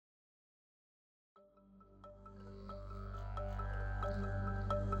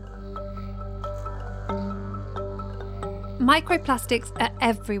Microplastics are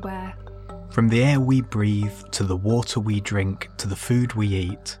everywhere. From the air we breathe, to the water we drink, to the food we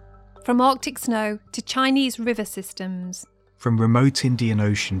eat. From Arctic snow to Chinese river systems. From remote Indian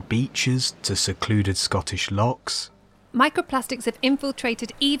Ocean beaches to secluded Scottish lochs. Microplastics have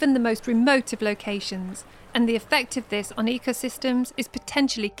infiltrated even the most remote of locations, and the effect of this on ecosystems is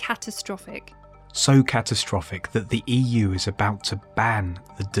potentially catastrophic. So catastrophic that the EU is about to ban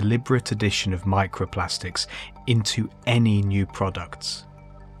the deliberate addition of microplastics into any new products.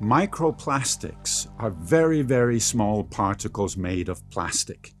 Microplastics are very, very small particles made of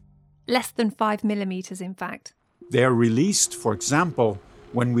plastic. Less than 5 millimetres, in fact. They are released, for example,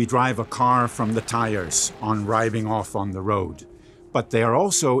 when we drive a car from the tires on driving off on the road. But they are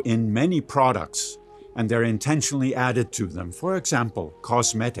also in many products, and they're intentionally added to them. For example,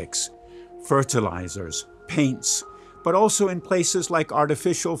 cosmetics, fertilizers, paints, but also in places like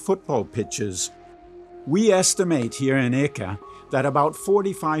artificial football pitches. We estimate here in ICA that about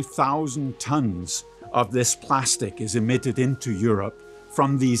 45,000 tons of this plastic is emitted into Europe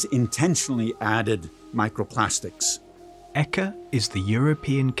from these intentionally added microplastics. ECHA is the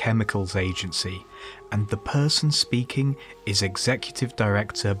European Chemicals Agency, and the person speaking is Executive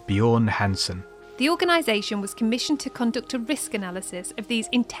Director Bjorn Hansen. The organisation was commissioned to conduct a risk analysis of these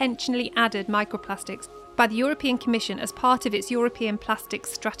intentionally added microplastics by the European Commission as part of its European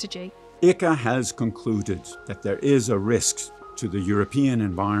Plastics Strategy. ICA has concluded that there is a risk to the European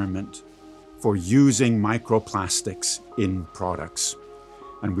environment for using microplastics in products.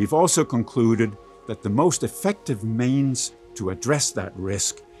 And we've also concluded that the most effective means to address that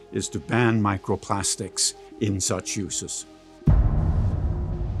risk is to ban microplastics in such uses.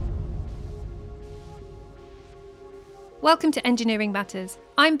 Welcome to Engineering Matters.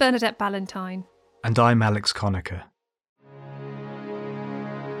 I'm Bernadette Ballantyne. And I'm Alex Conacher.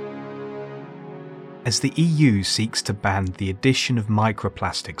 As the EU seeks to ban the addition of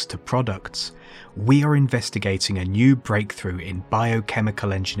microplastics to products, we are investigating a new breakthrough in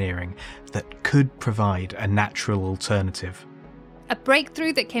biochemical engineering that could provide a natural alternative. A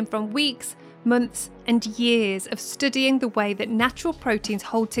breakthrough that came from weeks, months, and years of studying the way that natural proteins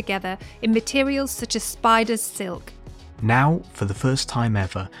hold together in materials such as spider's silk. Now, for the first time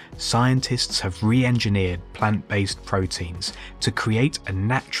ever, scientists have re-engineered plant-based proteins to create a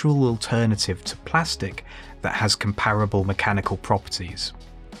natural alternative to plastic that has comparable mechanical properties.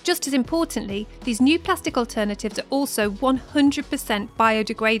 Just as importantly, these new plastic alternatives are also 100%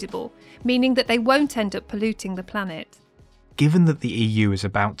 biodegradable, meaning that they won't end up polluting the planet. Given that the EU is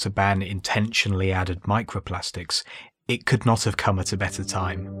about to ban intentionally added microplastics, it could not have come at a better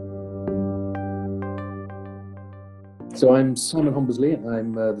time. So I'm Simon Hombersley,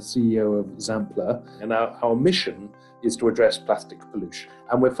 I'm the CEO of Zampler, and our mission is to address plastic pollution.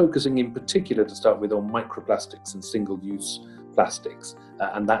 And we're focusing in particular, to start with, on microplastics and single-use plastics.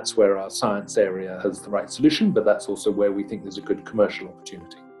 And that's where our science area has the right solution, but that's also where we think there's a good commercial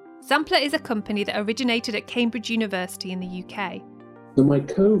opportunity. Zampler is a company that originated at Cambridge University in the UK. So my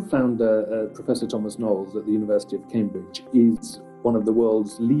co-founder, Professor Thomas Knowles at the University of Cambridge, is one of the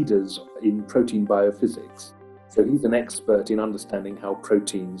world's leaders in protein biophysics. So he's an expert in understanding how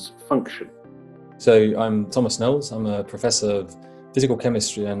proteins function. So I'm Thomas Knowles. I'm a professor of physical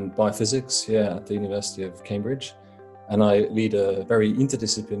chemistry and biophysics here at the University of Cambridge. And I lead a very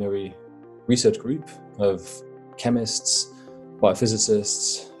interdisciplinary research group of chemists,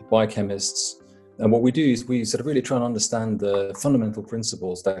 biophysicists, biochemists. And what we do is we sort of really try and understand the fundamental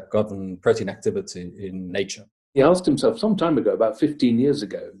principles that govern protein activity in nature. He asked himself some time ago, about 15 years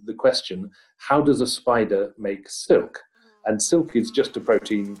ago, the question, how does a spider make silk? And silk is just a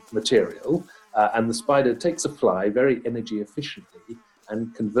protein material, and the spider takes a fly very energy efficiently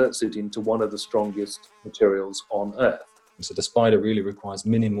and converts it into one of the strongest materials on Earth. So the spider really requires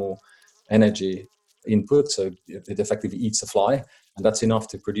minimal energy input, so it effectively eats a fly, and that's enough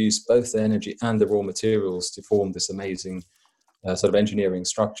to produce both the energy and the raw materials to form this amazing sort of engineering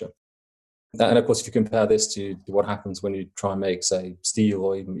structure. And of course, if you compare this to what happens when you try and make, say, steel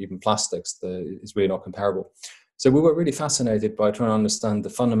or even plastics, it's really not comparable. So we were really fascinated by trying to understand the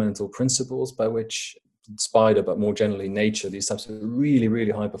fundamental principles by which spider, but more generally nature, these types of really,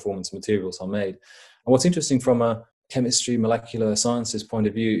 really high performance materials are made. And what's interesting from a chemistry, molecular sciences point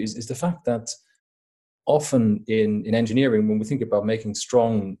of view is the fact that often in engineering, when we think about making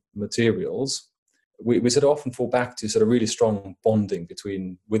strong materials, we sort of often fall back to sort of really strong bonding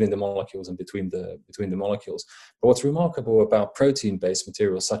within the molecules and between the molecules. But what's remarkable about protein-based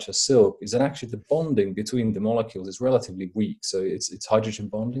materials such as silk is that actually the bonding between the molecules is relatively weak. So it's hydrogen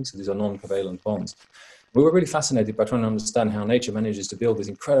bonding, so these are non-covalent bonds. We were really fascinated by trying to understand how nature manages to build these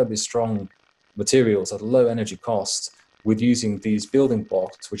incredibly strong materials at low energy cost with using these building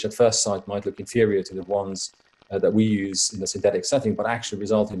blocks, which at first sight might look inferior to the ones that we use in a synthetic setting, but actually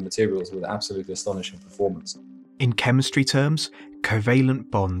result in materials with absolutely astonishing performance. In chemistry terms,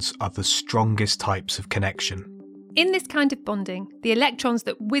 covalent bonds are the strongest types of connection. In this kind of bonding, the electrons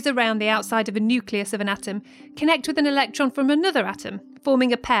that whiz around the outside of a nucleus of an atom connect with an electron from another atom,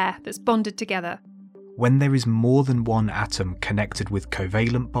 forming a pair that's bonded together. When there is more than one atom connected with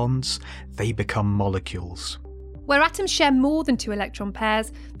covalent bonds, they become molecules. Where atoms share more than 2 electron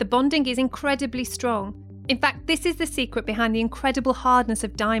pairs, the bonding is incredibly strong. In fact, this is the secret behind the incredible hardness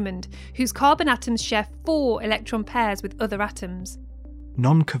of diamond, whose carbon atoms share 4 electron pairs with other atoms.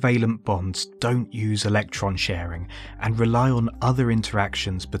 Non-covalent bonds don't use electron sharing and rely on other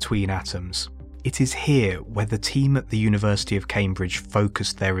interactions between atoms. It is here where the team at the University of Cambridge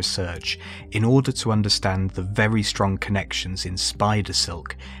focused their research in order to understand the very strong connections in spider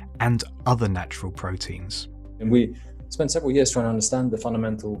silk and other natural proteins. And we spent several years trying to understand the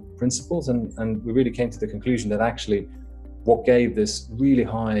fundamental principles, and we really came to the conclusion that actually what gave this really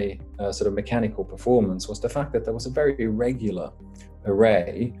high sort of mechanical performance was the fact that there was a very irregular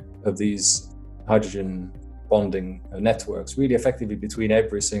array of these hydrogen bonding networks, really effectively between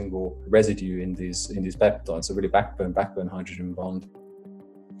every single residue in these peptides, so really backbone hydrogen bond.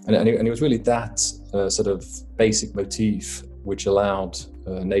 And it was really that sort of basic motif which allowed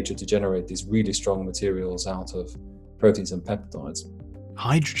nature to generate these really strong materials out of proteins and peptides.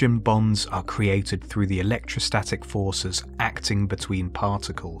 Hydrogen bonds are created through the electrostatic forces acting between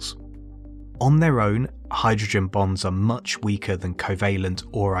particles. On their own, hydrogen bonds are much weaker than covalent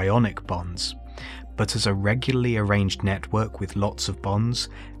or ionic bonds, but as a regularly arranged network with lots of bonds,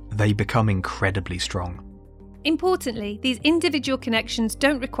 they become incredibly strong. Importantly, these individual connections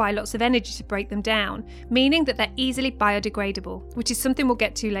don't require lots of energy to break them down, meaning that they're easily biodegradable, which is something we'll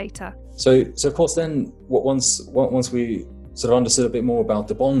get to later. So of course then, once we sort of understood a bit more about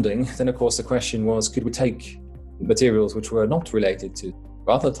the bonding, then of course the question was, could we take materials which were not related to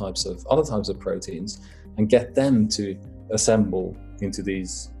other types of proteins and get them to assemble into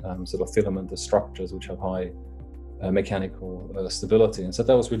these sort of filamentous structures which have high mechanical stability? And so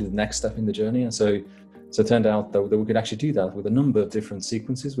that was really the next step in the journey. And so it turned out that we could actually do that with a number of different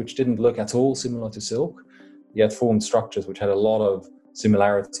sequences which didn't look at all similar to silk, yet formed structures which had a lot of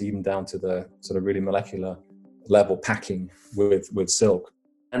similarity, even down to the sort of really molecular level packing with silk.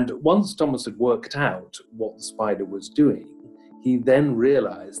 And once Thomas had worked out what the spider was doing, he then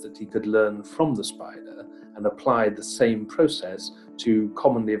realized that he could learn from the spider and apply the same process to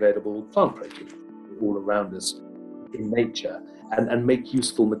commonly available plant proteins all around us in nature, and make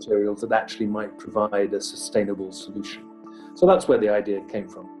useful materials that actually might provide a sustainable solution. So that's where the idea came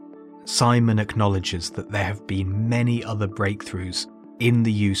from. Simon acknowledges that there have been many other breakthroughs in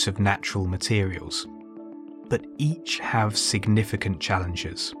the use of natural materials, but each have significant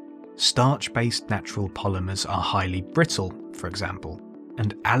challenges. Starch-based natural polymers are highly brittle, for example,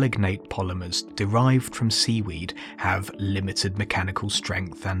 and allignate polymers derived from seaweed have limited mechanical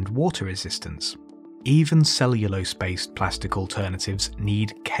strength and water resistance. Even cellulose-based plastic alternatives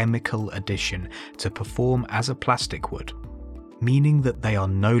need chemical addition to perform as a plastic would, meaning that they are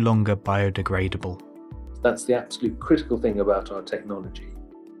no longer biodegradable. That's the absolute critical thing about our technology,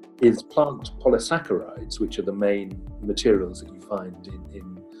 is plant polysaccharides, which are the main materials that you find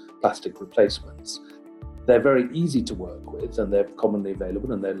in plastic replacements. They're very easy to work with, and they're commonly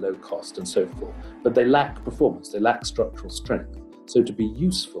available, and they're low cost and so forth, but they lack performance, they lack structural strength. So to be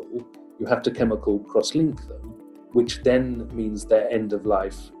useful, you have to chemical cross-link them, which then means their end of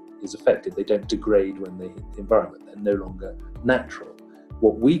life is affected. They don't degrade when they hit the environment. They're no longer natural.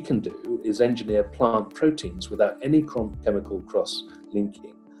 What we can do is engineer plant proteins without any chemical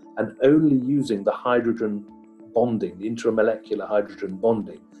cross-linking, and only using the hydrogen bonding, the intramolecular hydrogen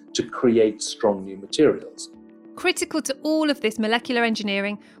bonding, to create strong new materials. Critical to all of this molecular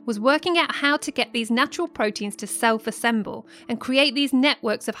engineering was working out how to get these natural proteins to self-assemble and create these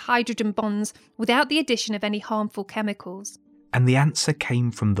networks of hydrogen bonds without the addition of any harmful chemicals. And the answer came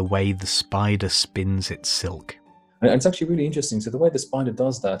from the way the spider spins its silk. And it's actually really interesting. So the way the spider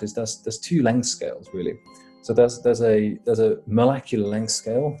does that is there's 2 length scales, really. So there's a molecular length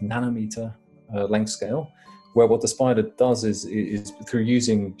scale, nanometer length scale, where what the spider does is through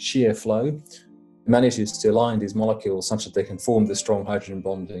using shear flow, manages to align these molecules such that they can form the strong hydrogen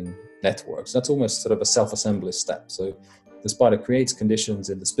bonding networks. That's almost sort of a self-assembly step. So the spider creates conditions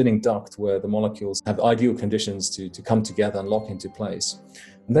in the spinning duct where the molecules have ideal conditions to come together and lock into place.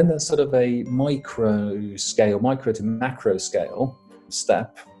 And then there's sort of a micro to macro scale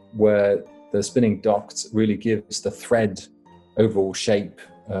step where the spinning duct really gives the thread overall shape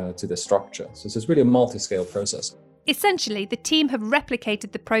to the structure. So it's really a multi-scale process. Essentially, the team have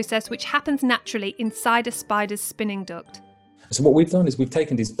replicated the process which happens naturally inside a spider's spinning duct. So what we've done is we've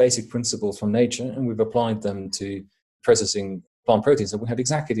taken these basic principles from nature and we've applied them to processing plant proteins. And we have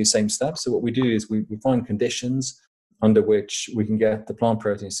exactly the same steps. So what we do is we find conditions under which we can get the plant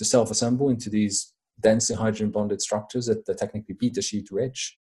proteins to self-assemble into these densely hydrogen-bonded structures that are technically beta sheet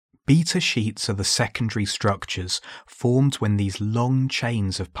rich. Beta sheets are the secondary structures formed when these long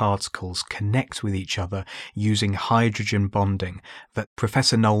chains of particles connect with each other using hydrogen bonding that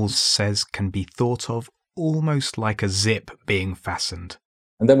Professor Knowles says can be thought of almost like a zip being fastened.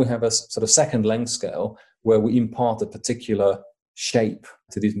 And then we have a sort of second length scale where we impart a particular shape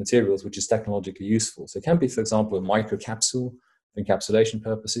to these materials, which is technologically useful. So it can be, for example, a microcapsule for encapsulation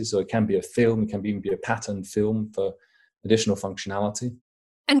purposes, or it can be a film, it can even be a patterned film for additional functionality.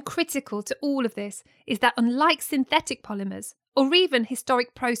 And critical to all of this is that unlike synthetic polymers, or even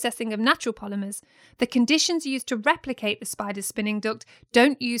historic processing of natural polymers, the conditions used to replicate the spider's spinning duct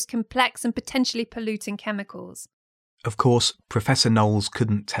don't use complex and potentially polluting chemicals. Of course, Professor Knowles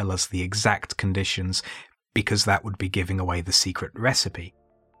couldn't tell us the exact conditions because that would be giving away the secret recipe.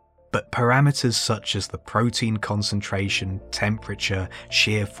 But parameters such as the protein concentration, temperature,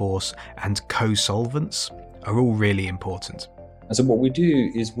 shear force, and co-solvents are all really important. And so what we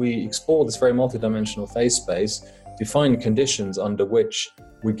do is we explore this very multidimensional phase space to find conditions under which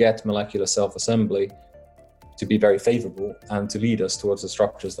we get molecular self-assembly to be very favourable and to lead us towards the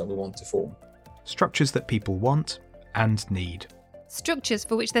structures that we want to form. Structures that people want and need. Structures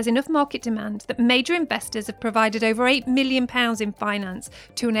for which there's enough market demand that major investors have provided over £8 million in finance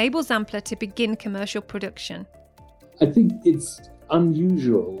to enable Zampler to begin commercial production. I think it's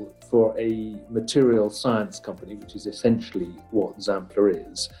unusual for a material science company, which is essentially what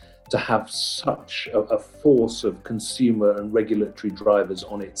Zampler is, to have such a force of consumer and regulatory drivers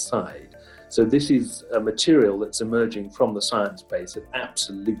on its side. So this is a material that's emerging from the science base at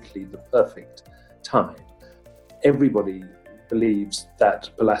absolutely the perfect time. Everybody believes that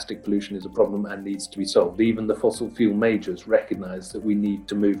plastic pollution is a problem and needs to be solved. Even the fossil fuel majors recognise that we need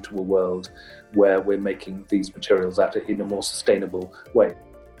to move to a world where we're making these materials in a more sustainable way.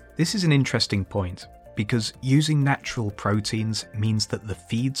 This is an interesting point because using natural proteins means that the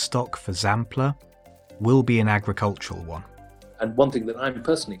feedstock for Zampler will be an agricultural one. And one thing that I'm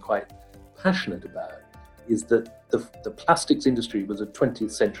personally quite passionate about is that the plastics industry was a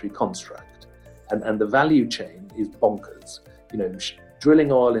 20th century construct, and the value chain is bonkers. You know, drilling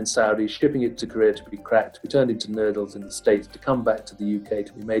oil in Saudi, shipping it to Korea to be cracked, to be turned into nurdles in the States, to come back to the UK,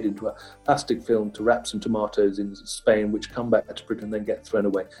 to be made into a plastic film, to wrap some tomatoes in Spain, which come back to Britain and then get thrown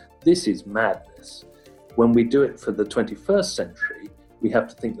away. This is madness. When we do it for the 21st century, we have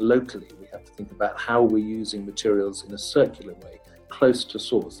to think locally. We have to think about how we're using materials in a circular way, close to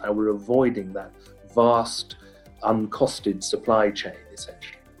source, how we're avoiding that vast, uncosted supply chain,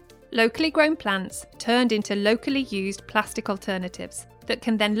 essentially. Locally grown plants turned into locally used plastic alternatives that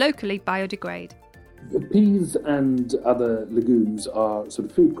can then locally biodegrade. Peas and other legumes are sort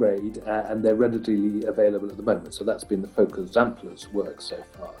of food grade and they're readily available at the moment. So that's been the focus of Zampler's work so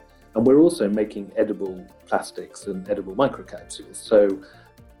far. And we're also making edible plastics and edible microcapsules. So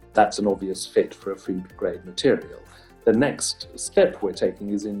that's an obvious fit for a food grade material. The next step we're taking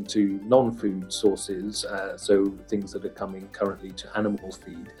is into non-food sources, so things that are coming currently to animal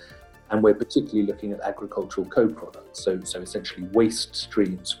feed. And we're particularly looking at agricultural co-products, so essentially waste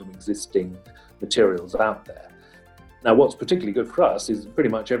streams from existing materials out there. Now, what's particularly good for us is pretty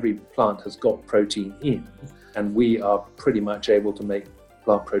much every plant has got protein in, and we are pretty much able to make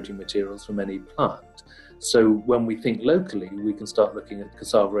plant protein materials from any plant. So when we think locally, we can start looking at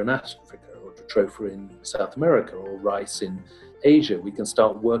cassava in Africa, or jatropha in South America, or rice in Asia. We can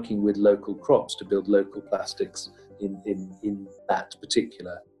start working with local crops to build local plastics in that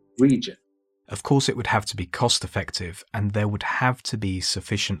particular region. Of course, it would have to be cost effective and there would have to be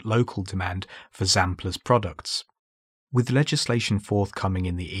sufficient local demand for Zampler's products. With legislation forthcoming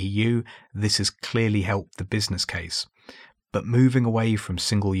in the EU, this has clearly helped the business case. But moving away from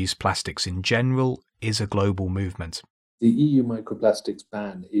single-use plastics in general is a global movement. The EU microplastics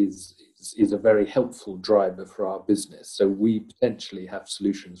ban is a very helpful driver for our business. So we potentially have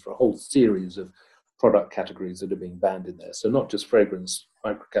solutions for a whole series of product categories that are being banned in there. So not just fragrance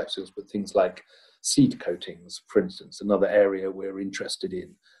microcapsules, but things like seed coatings, for instance, another area we're interested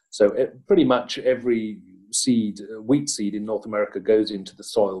in. So pretty much every seed, wheat seed in North America goes into the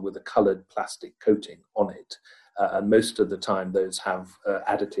soil with a coloured plastic coating on it. And most of the time, those have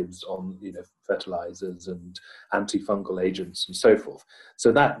additives on, fertilizers and antifungal agents and so forth.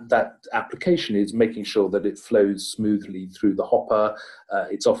 So that application is making sure that it flows smoothly through the hopper.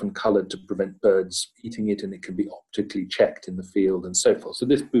 It's often colored to prevent birds eating it, and it can be optically checked in the field and so forth. So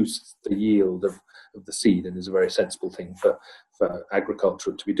this boosts the yield of the seed and is a very sensible thing for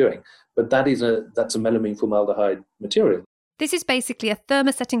agriculture to be doing. But that's a melamine formaldehyde material. This is basically a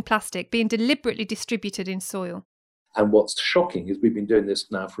thermosetting plastic being deliberately distributed in soil. And what's shocking is we've been doing this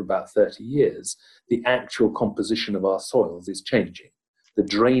now for about 30 years. The actual composition of our soils is changing. The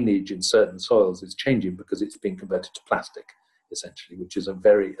drainage in certain soils is changing because it's being converted to plastic, essentially, which is a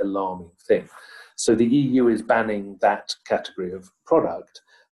very alarming thing. So the EU is banning that category of product.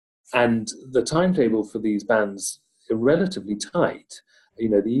 And the timetable for these bans are relatively tight.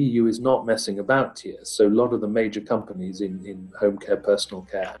 The EU is not messing about here. So a lot of the major companies in home care, personal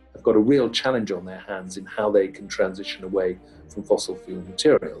care, have got a real challenge on their hands in how they can transition away from fossil fuel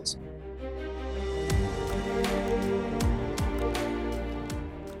materials.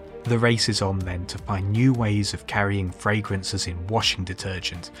 The race is on then to find new ways of carrying fragrances in washing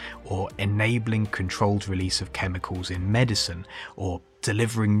detergent, or enabling controlled release of chemicals in medicine, or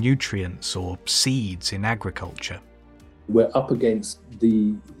delivering nutrients or seeds in agriculture. We're up against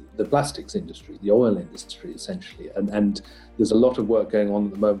the plastics industry, the oil industry, essentially. And there's a lot of work going on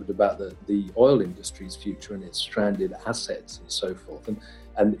at the moment about the oil industry's future and its stranded assets and so forth.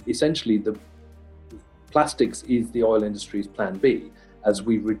 And essentially, the plastics is the oil industry's plan B. As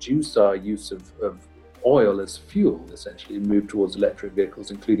we reduce our use of oil as fuel, essentially, and move towards electric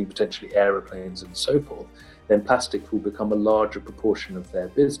vehicles, including potentially aeroplanes and so forth, then plastics will become a larger proportion of their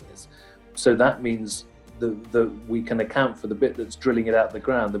business. So that means we can account for the bit that's drilling it out of the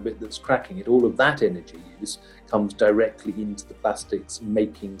ground, the bit that's cracking it. All of that energy use comes directly into the plastics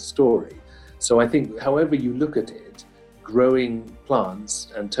making story. So I think however you look at it, growing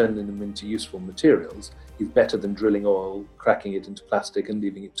plants and turning them into useful materials is better than drilling oil, cracking it into plastic and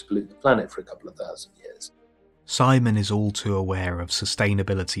leaving it to pollute the planet for a couple of thousand years. Simon is all too aware of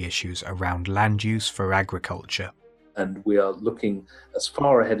sustainability issues around land use for agriculture. And we are looking as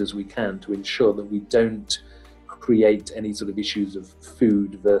far ahead as we can to ensure that we don't create any sort of issues of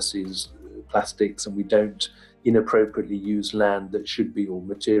food versus plastics, and we don't inappropriately use land that should be, or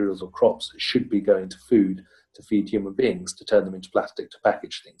materials or crops that should be going to food to feed human beings, to turn them into plastic to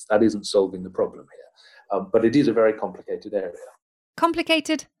package things. That isn't solving the problem here. But it is a very complicated area.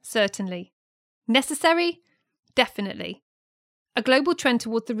 Complicated? Certainly. Necessary? Definitely. A global trend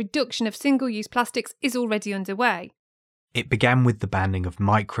towards the reduction of single-use plastics is already underway. It began with the banning of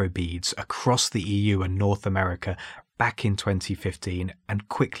microbeads across the EU and North America back in 2015 and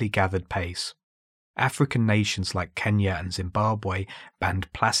quickly gathered pace. African nations like Kenya and Zimbabwe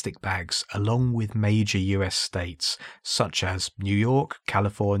banned plastic bags along with major US states such as New York,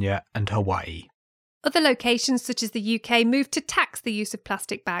 California and Hawaii. Other locations such as the UK moved to tax the use of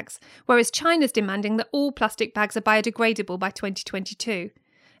plastic bags, whereas China's demanding that all plastic bags are biodegradable by 2022.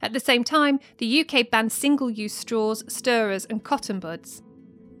 At the same time, the UK banned single-use straws, stirrers and cotton buds.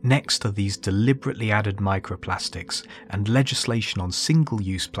 Next are these deliberately added microplastics, and legislation on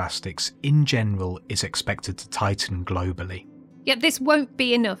single-use plastics in general is expected to tighten globally. Yet this won't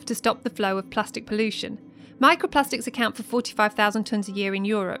be enough to stop the flow of plastic pollution. Microplastics account for 45,000 tonnes a year in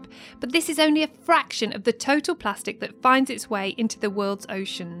Europe, but this is only a fraction of the total plastic that finds its way into the world's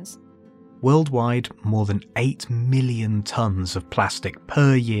oceans. Worldwide, more than 8 million tonnes of plastic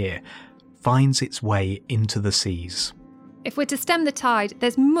per year finds its way into the seas. If we're to stem the tide,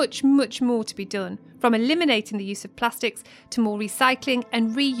 there's much, much more to be done, from eliminating the use of plastics to more recycling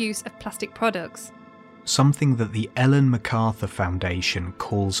and reuse of plastic products. Something that the Ellen MacArthur Foundation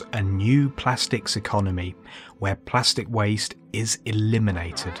calls a new plastics economy, where plastic waste is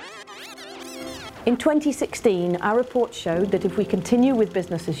eliminated. In 2016, our report showed that if we continue with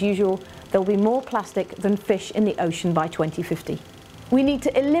business as usual, there'll be more plastic than fish in the ocean by 2050. We need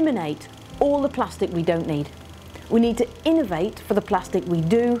to eliminate all the plastic we don't need. We need to innovate for the plastic we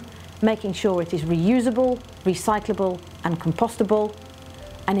do, making sure it is reusable, recyclable and compostable.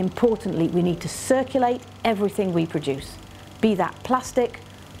 And importantly, we need to circulate everything we produce, be that plastic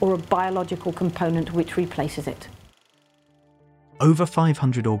or a biological component which replaces it. Over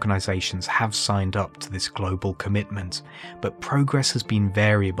 500 organisations have signed up to this global commitment, but progress has been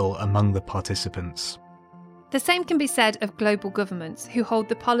variable among the participants. The same can be said of global governments, who hold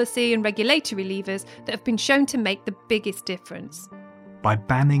the policy and regulatory levers that have been shown to make the biggest difference. By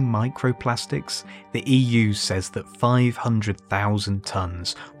banning microplastics, the EU says that 500,000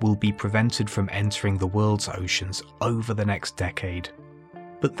 tonnes will be prevented from entering the world's oceans over the next decade.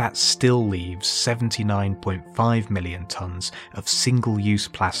 but that still leaves 79.5 million tonnes of single-use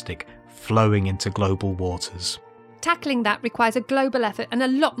plastic flowing into global waters. Tackling that requires a global effort and a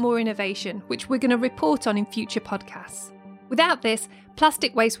lot more innovation, which we're going to report on in future podcasts. Without this,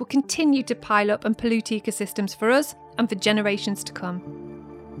 plastic waste will continue to pile up and pollute ecosystems for us and for generations to come.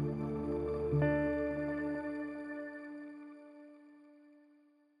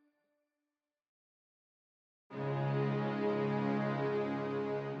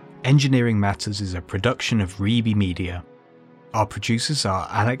 Engineering Matters is a production of Reby Media. Our producers are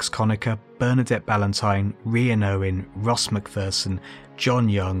Alex Conacher, Bernadette Ballantyne, Rhian Owen, Ross McPherson, John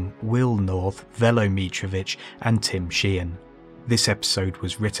Young, Will North, Velo Mitrovic and Tim Sheehan. This episode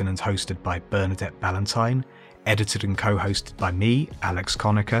was written and hosted by Bernadette Ballantyne, edited and co-hosted by me, Alex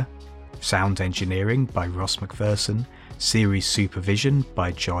Conacher, sound engineering by Ross McPherson, series supervision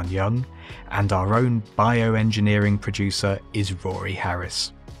by John Young, and our own bioengineering producer is Rory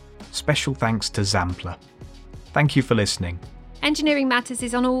Harris. Special thanks to Zampler. Thank you for listening. Engineering Matters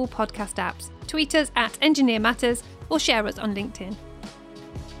is on all podcast apps. Tweet us at Engineer Matters or share us on LinkedIn.